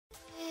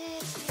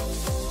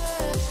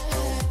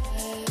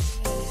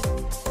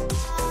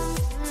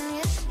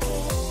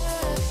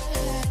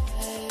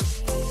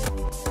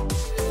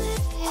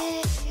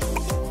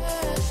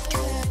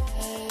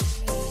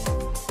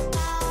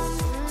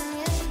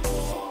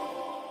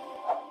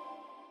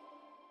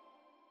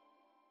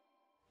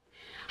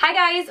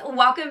Hi guys,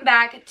 welcome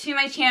back to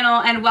my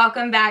channel and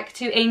welcome back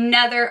to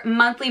another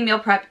monthly meal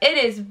prep.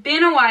 It has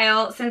been a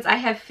while since I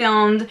have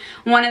filmed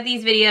one of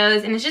these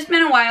videos, and it's just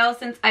been a while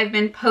since I've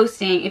been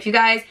posting. If you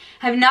guys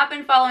have not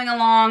been following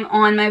along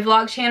on my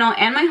vlog channel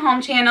and my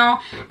home channel,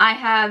 I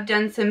have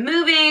done some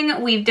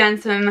moving, we've done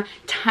some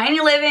tiny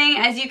living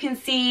as you can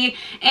see,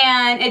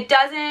 and it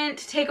doesn't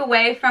take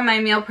away from my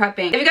meal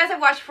prepping. If you guys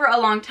have watched for a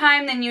long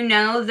time, then you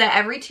know that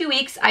every 2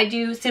 weeks I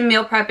do some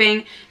meal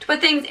prepping to put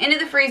things into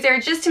the freezer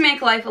just to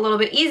make life a little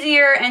bit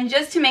easier and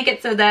just to make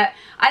it so that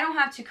I don't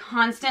have to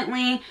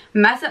constantly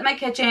mess up my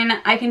kitchen.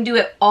 I can do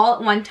it all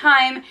at one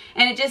time,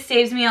 and it just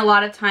saves me a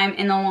lot of time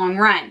in the long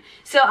run.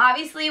 So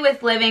obviously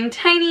with living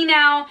tiny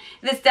now,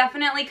 this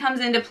definitely comes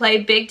into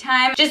play big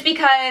time, just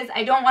because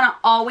I don't want to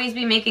always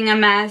be making a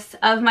mess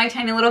of my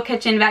tiny little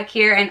kitchen back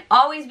here and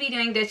always be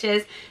doing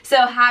dishes.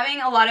 So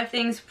having a lot of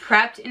things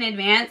prepped in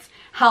advance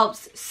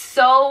helps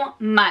so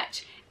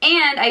much.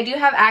 And I do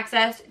have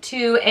access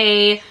to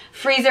a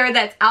freezer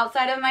that's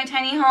outside of my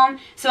tiny home,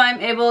 so I'm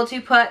able to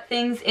put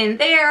things in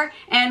there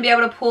and be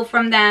able to pull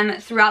from them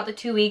throughout the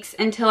 2 weeks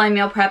until I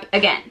meal prep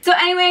again. So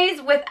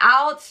anyways,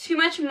 without too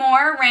much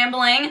more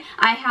rambling,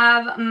 I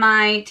have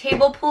my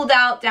table pulled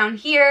out down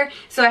here,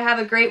 so I have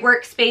a great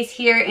workspace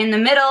here in the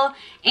middle,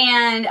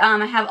 and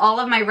I have all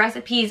of my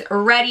recipes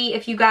ready.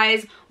 If you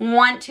guys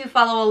want to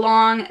follow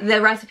along,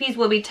 the recipes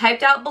will be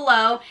typed out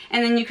below,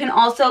 and then you can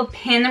also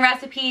pin the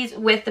recipes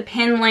with the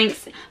pin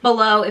links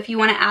below if you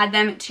want to add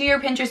them to your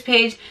Pinterest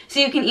page so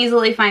you can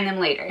easily find them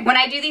later. When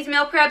I do these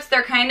meal preps,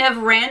 they're kind of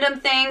random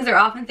things. They're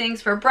often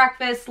things for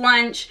breakfast,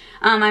 lunch,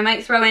 I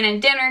might throw in a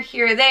dinner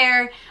here or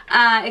there.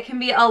 It can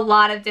be a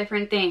lot of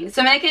different things.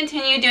 So I'm going to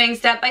continue doing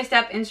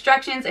step-by-step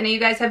instructions. I know you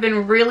guys have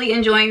been really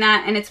enjoying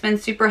that, and it's been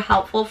super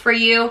helpful for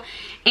you.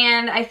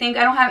 And I think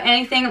I don't have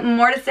anything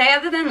more to say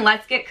other than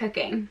let's get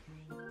cooking.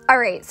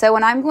 Alright, so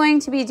when I'm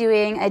going to be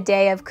doing a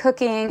day of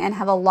cooking and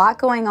have a lot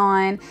going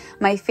on,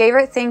 my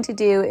favorite thing to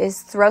do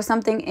is throw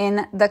something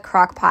in the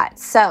crock pot.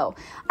 So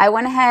I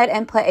went ahead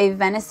and put a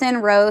venison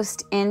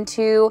roast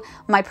into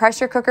my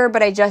pressure cooker,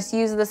 but I just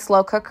use the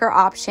slow cooker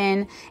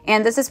option.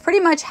 And this is pretty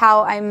much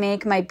how I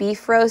make my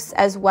beef roasts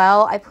as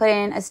well. I put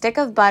in a stick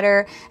of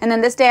butter, and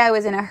then this day I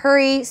was in a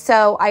hurry,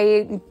 so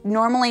I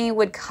normally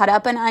would cut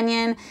up an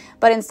onion,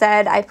 but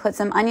instead I put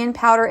some onion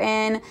powder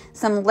in,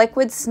 some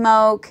liquid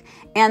smoke,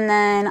 and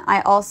then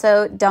I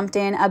also dumped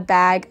in a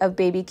bag of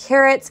baby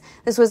carrots.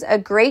 This was a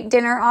great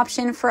dinner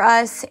option for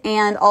us,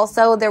 and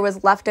also there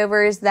was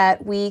leftovers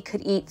that we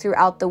could eat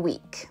throughout the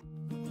week.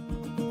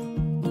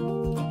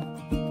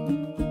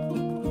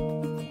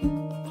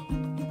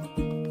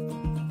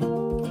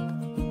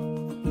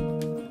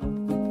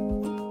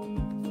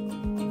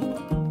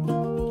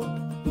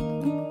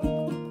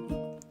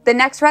 The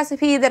next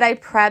recipe that I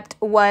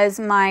prepped was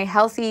my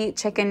healthy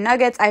chicken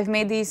nuggets. I've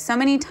made these so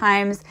many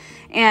times,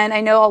 and I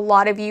know a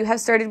lot of you have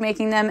started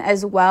making them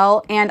as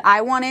well, and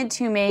I wanted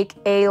to make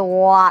a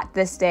lot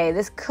this day.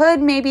 This could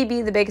maybe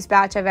be the biggest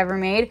batch I've ever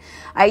made.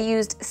 I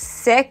used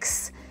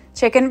 6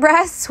 chicken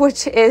breasts,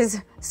 which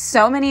is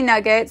so many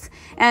nuggets,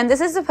 and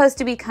this is supposed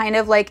to be kind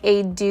of like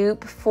a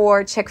dupe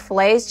for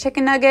Chick-fil-A's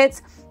chicken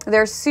nuggets.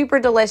 They're super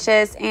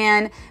delicious,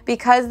 and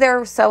because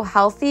they're so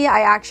healthy,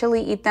 I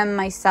actually eat them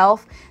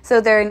myself, so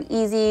they're an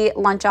easy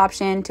lunch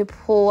option to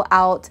pull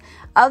out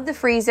of the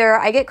freezer.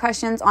 I get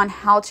questions on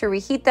how to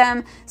reheat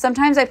them.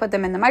 Sometimes I put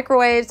them in the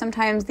microwave,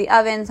 sometimes the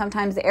oven,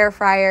 sometimes the air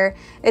fryer.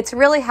 It's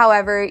really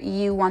however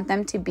you want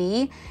them to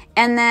be.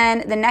 And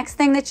then the next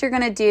thing that you're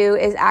going to do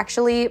is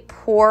actually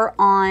pour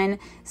on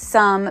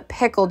some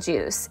pickle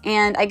juice.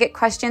 And I get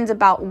questions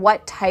about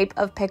what type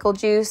of pickle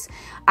juice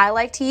I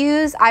like to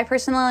use. I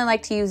personally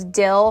like to use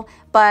dill,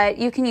 but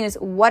you can use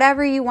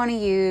whatever you want to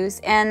use.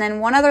 And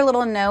then one other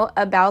little note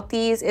about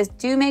these is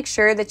do make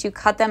sure that you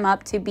cut them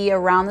up to be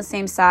around the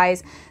same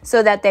size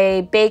so that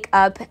they bake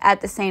up at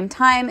the same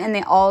time and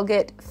they all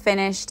get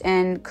finished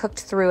and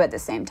cooked through at the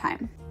same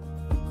time.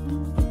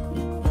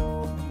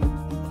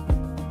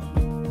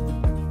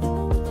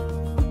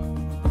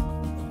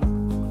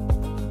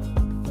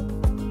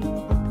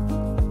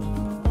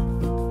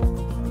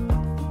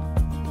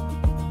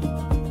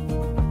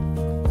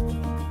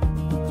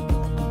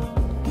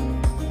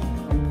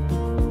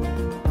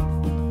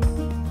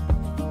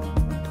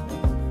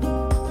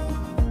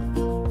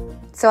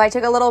 So I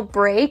took a little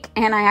break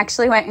and I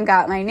actually went and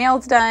got my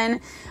nails done,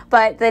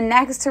 But the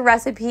next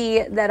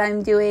recipe that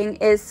I'm doing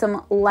is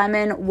some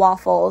lemon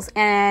waffles.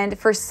 And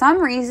for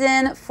some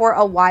reason, for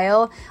a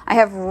while, I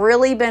have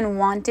really been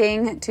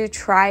wanting to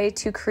try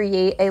to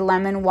create a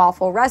lemon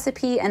waffle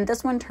recipe. And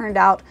this one turned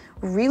out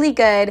really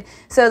good.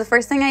 So the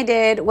first thing I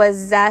did was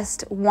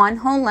zest one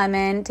whole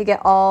lemon to get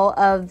all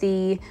of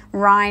the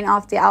rind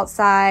off the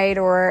outside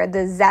or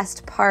the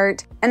zest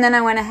part. And then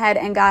I went ahead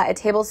and got a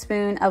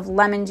tablespoon of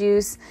lemon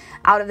juice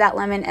out of that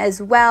lemon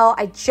as well.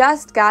 I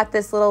just got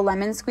this little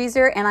lemon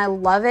squeezer and I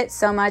love it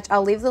so much.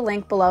 I'll leave the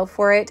link below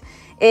for it.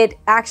 It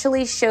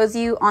actually shows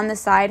you on the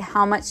side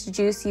how much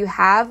juice you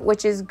have,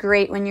 which is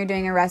great when you're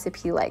doing a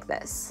recipe like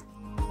this.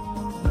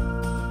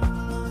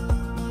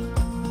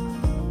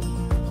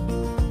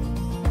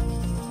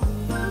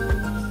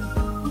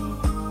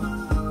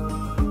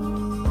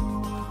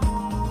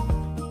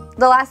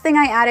 The last thing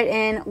I added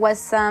in was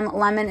some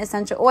lemon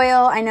essential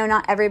oil. I know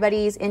not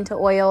everybody's into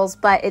oils,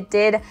 but it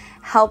did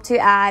help to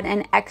add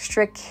an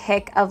extra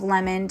kick of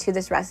lemon to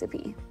this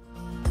recipe.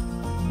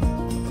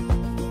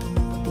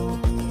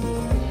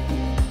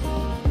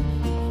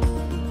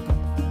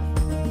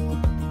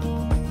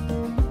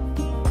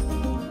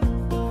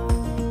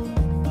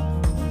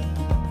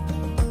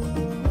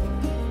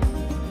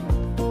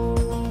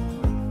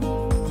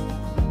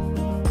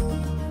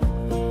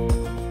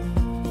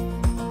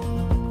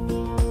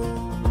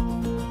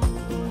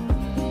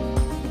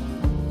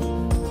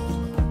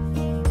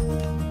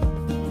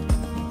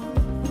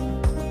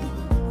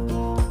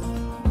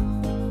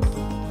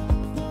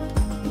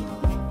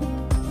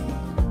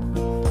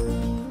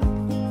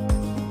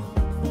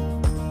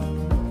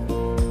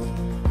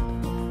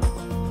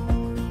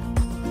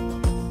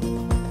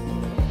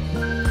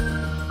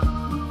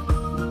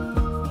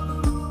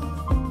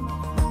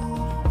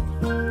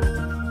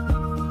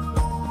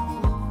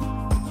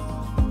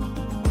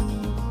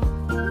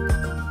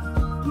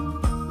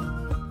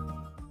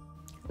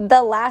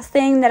 The last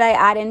thing that I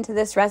add into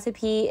this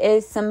recipe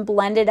is some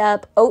blended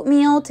up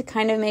oatmeal to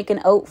kind of make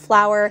an oat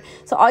flour.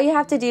 So all you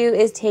have to do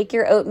is take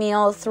your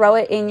oatmeal, throw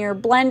it in your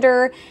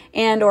blender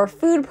and or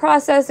food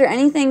processor,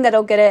 anything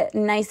that'll get it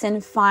nice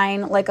and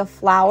fine like a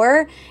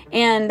flour,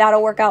 and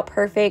that'll work out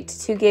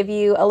perfect to give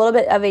you a little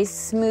bit of a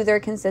smoother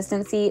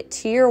consistency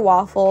to your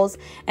waffles.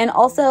 And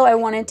also I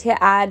wanted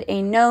to add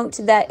a note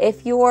that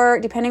if you're,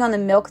 depending on the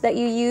milk that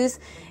you use,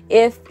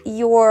 if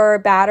your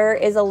batter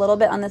is a little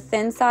bit on the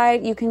thin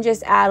side, you can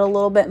just add a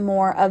little bit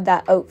more of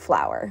that oat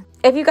flour.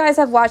 If you guys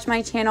have watched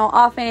my channel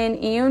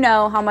often, you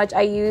know how much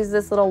I use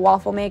this little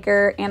waffle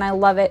maker and I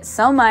love it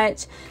so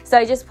much. So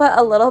I just put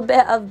a little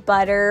bit of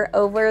butter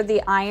over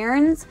the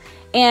irons.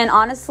 And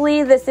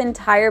honestly, this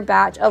entire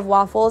batch of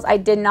waffles, I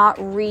did not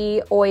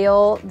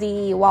re-oil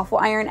the waffle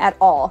iron at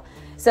all.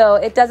 So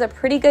it does a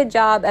pretty good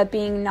job at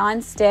being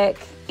non-stick,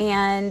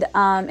 and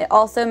it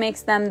also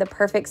makes them the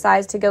perfect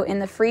size to go in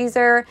the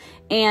freezer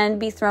and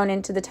be thrown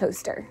into the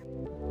toaster.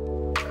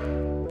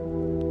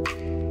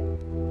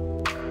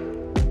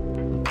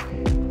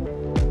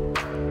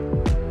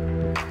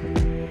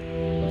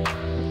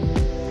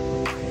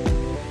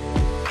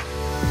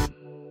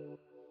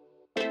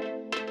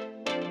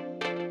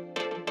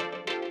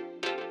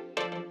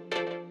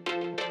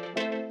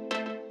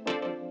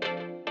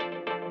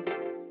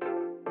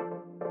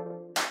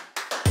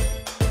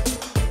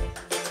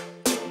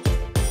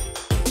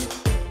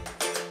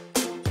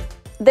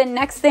 The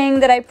next thing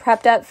that I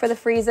prepped up for the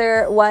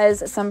freezer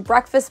was some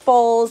breakfast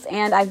bowls,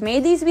 and I've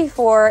made these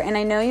before, and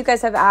I know you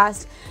guys have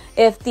asked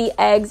if the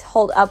eggs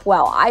hold up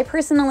well. I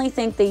personally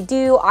think they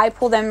do. I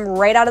pull them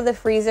right out of the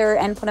freezer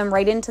and put them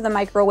right into the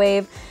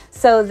microwave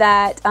so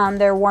that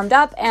they're warmed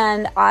up,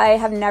 and I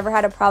have never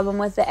had a problem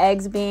with the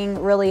eggs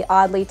being really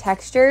oddly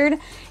textured.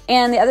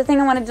 And the other thing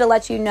I wanted to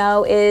let you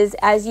know is,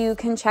 as you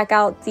can check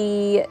out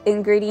the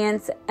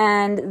ingredients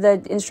and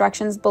the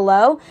instructions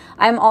below,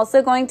 I'm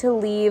also going to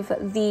leave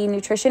the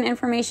nutrition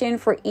information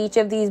for each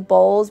of these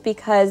bowls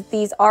because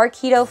these are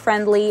keto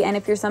friendly, and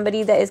if you're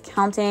somebody that is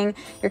counting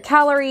your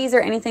calories or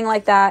anything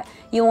like that,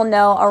 you will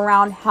know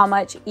around how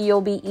much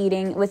you'll be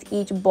eating with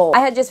each bowl. I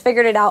had just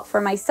figured it out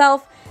for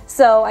myself,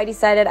 so I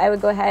decided I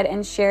would go ahead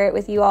and share it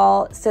with you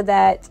all so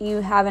that you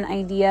have an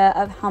idea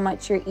of how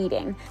much you're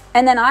eating.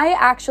 And then I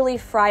actually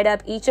fried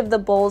up each of the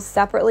bowls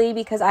separately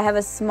because I have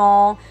a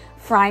small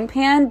frying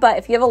pan, but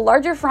if you have a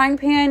larger frying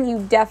pan, you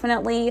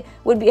definitely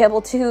would be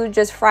able to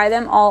just fry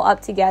them all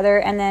up together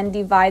and then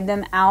divide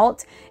them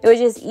out. It was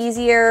just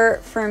easier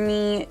for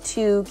me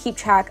to keep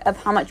track of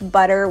how much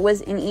butter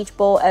was in each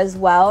bowl as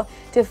well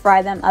to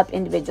fry them up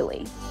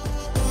individually.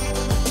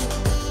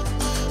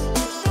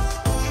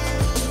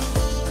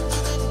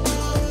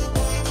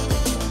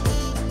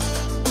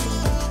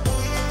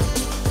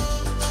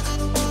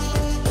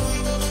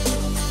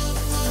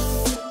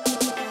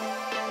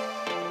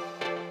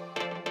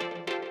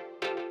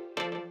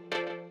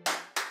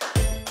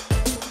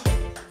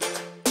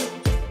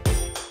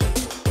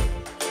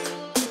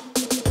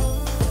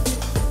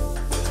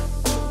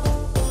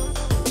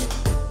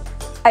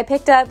 I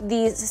picked up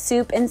these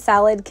soup and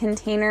salad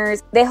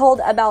containers. They hold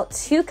about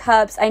 2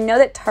 cups. I know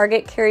that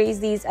Target carries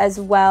these as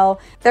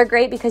well. They're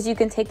great because you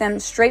can take them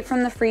straight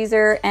from the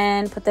freezer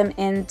and put them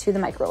into the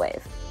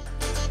microwave.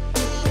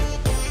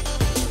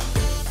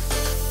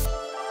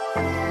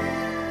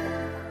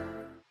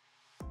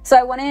 So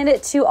I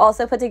wanted to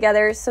also put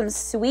together some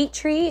sweet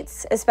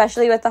treats,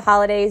 especially with the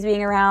holidays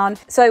being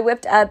around. So I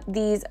whipped up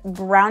these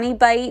brownie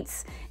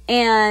bites,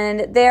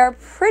 and they're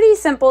pretty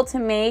simple to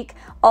make.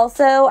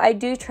 Also, I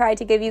do try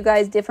to give you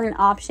guys different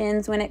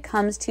options when it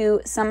comes to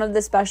some of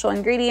the special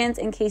ingredients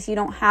in case you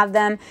don't have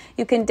them.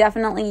 You can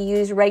definitely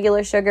use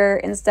regular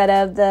sugar instead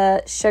of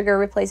the sugar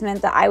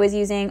replacement that I was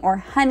using, or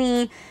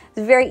honey.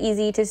 It's very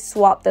easy to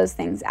swap those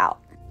things out.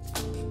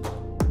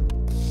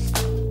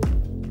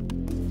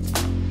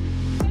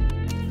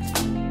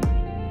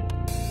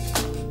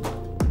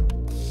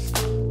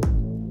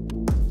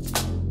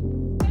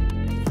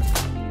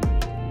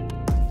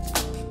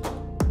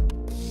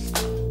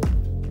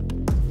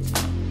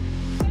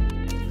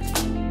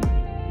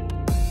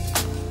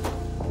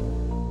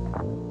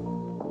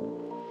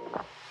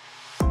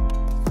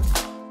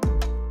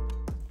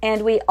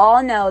 And we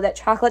all know that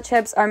chocolate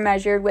chips are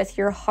measured with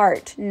your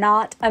heart,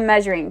 not a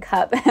measuring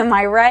cup. Am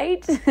I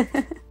right?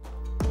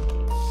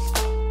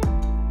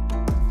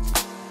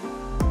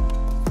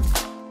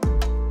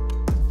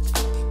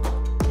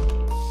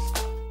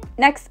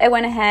 Next, I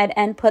went ahead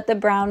and put the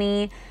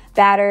brownie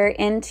batter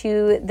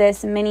into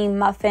this mini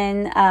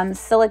muffin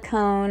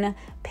silicone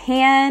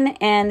pan,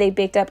 and they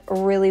baked up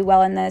really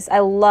well in this. I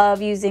love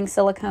using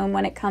silicone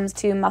when it comes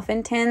to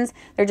muffin tins.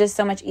 They're just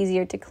so much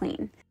easier to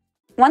clean.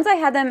 Once I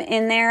had them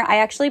in there, I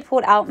actually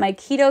pulled out my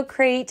keto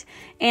crate,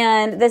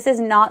 and this is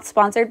not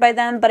sponsored by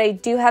them, but I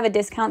do have a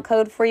discount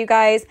code for you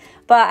guys.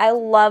 But I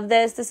love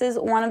this. This is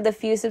one of the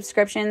few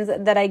subscriptions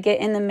that I get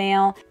in the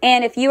mail.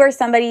 And if you are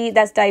somebody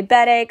that's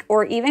diabetic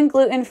or even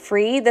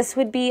gluten-free, this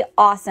would be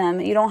awesome.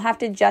 You don't have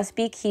to just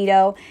be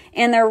keto.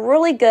 And they're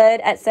really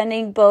good at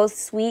sending both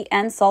sweet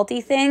and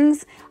salty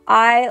things.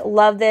 I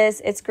love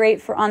this. It's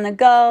great for on the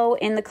go,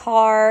 in the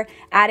car,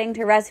 adding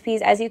to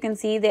recipes. As you can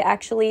see, they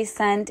actually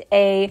sent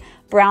a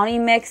brownie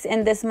mix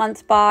in this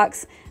month's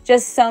box.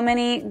 Just so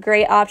many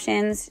great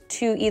options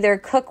to either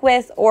cook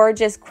with or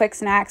just quick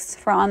snacks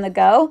for on the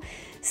go.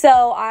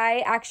 So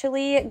I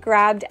actually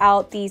grabbed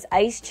out these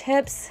ice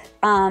chips.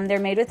 They're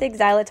made with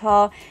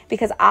xylitol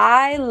because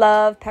I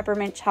love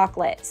peppermint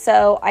chocolate.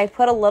 So I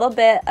put a little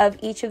bit of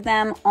each of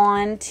them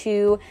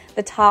onto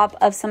the top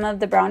of some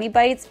of the brownie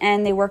bites,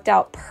 and they worked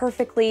out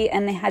perfectly,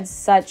 and they had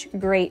such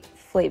great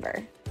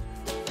flavor.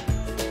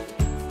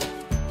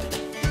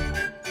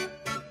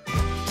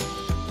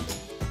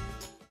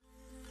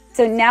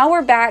 So now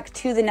we're back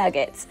to the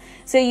nuggets.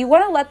 So you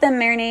want to let them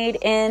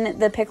marinate in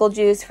the pickle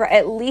juice for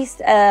at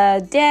least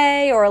a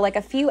day or like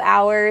a few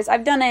hours.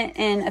 I've done it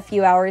in a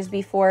few hours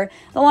before.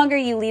 The longer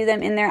you leave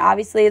them in there,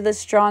 obviously the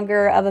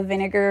stronger of a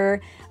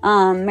vinegar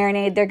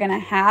marinade they're gonna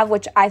have,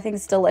 which I think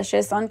is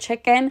delicious on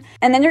chicken.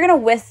 And then you're gonna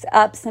whisk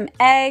up some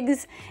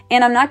eggs,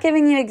 and I'm not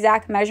giving you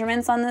exact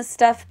measurements on this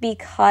stuff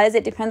because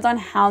it depends on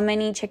how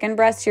many chicken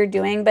breasts you're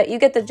doing, but you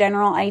get the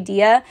general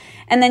idea.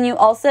 And then you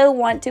also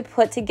want to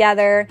put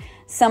together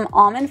some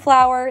almond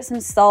flour, some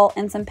salt,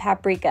 and some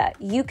paprika.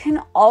 You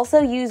can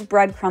also use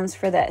breadcrumbs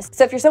for this.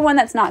 So if you're someone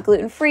that's not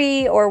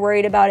gluten-free or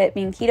worried about it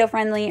being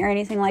keto-friendly or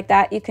anything like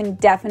that, you can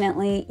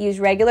definitely use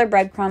regular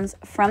breadcrumbs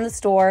from the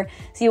store.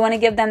 So you want to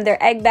give them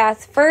their egg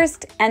baths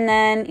first, and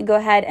then you go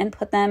ahead and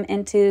put them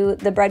into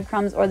the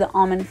breadcrumbs or the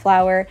almond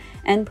flour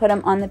and put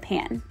them on the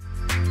pan.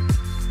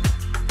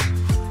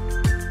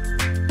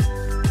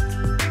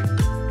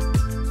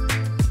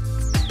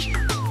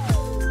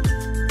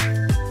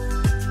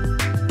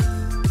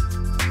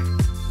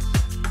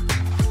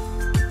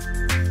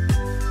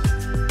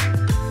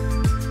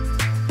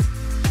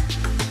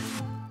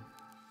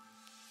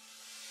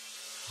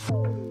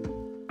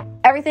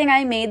 Everything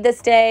I made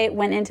this day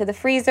went into the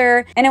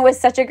freezer, and it was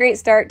such a great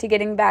start to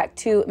getting back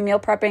to meal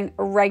prepping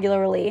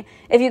regularly.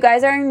 If you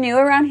guys are new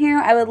around here,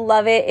 I would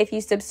love it if you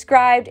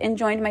subscribed and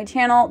joined my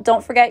channel.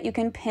 Don't forget, you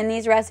can pin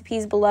these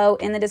recipes below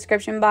in the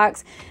description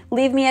box.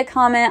 Leave me a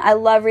comment. I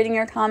love reading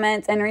your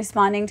comments and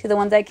responding to the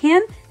ones I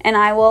can, and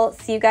I will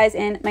see you guys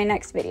in my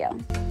next video.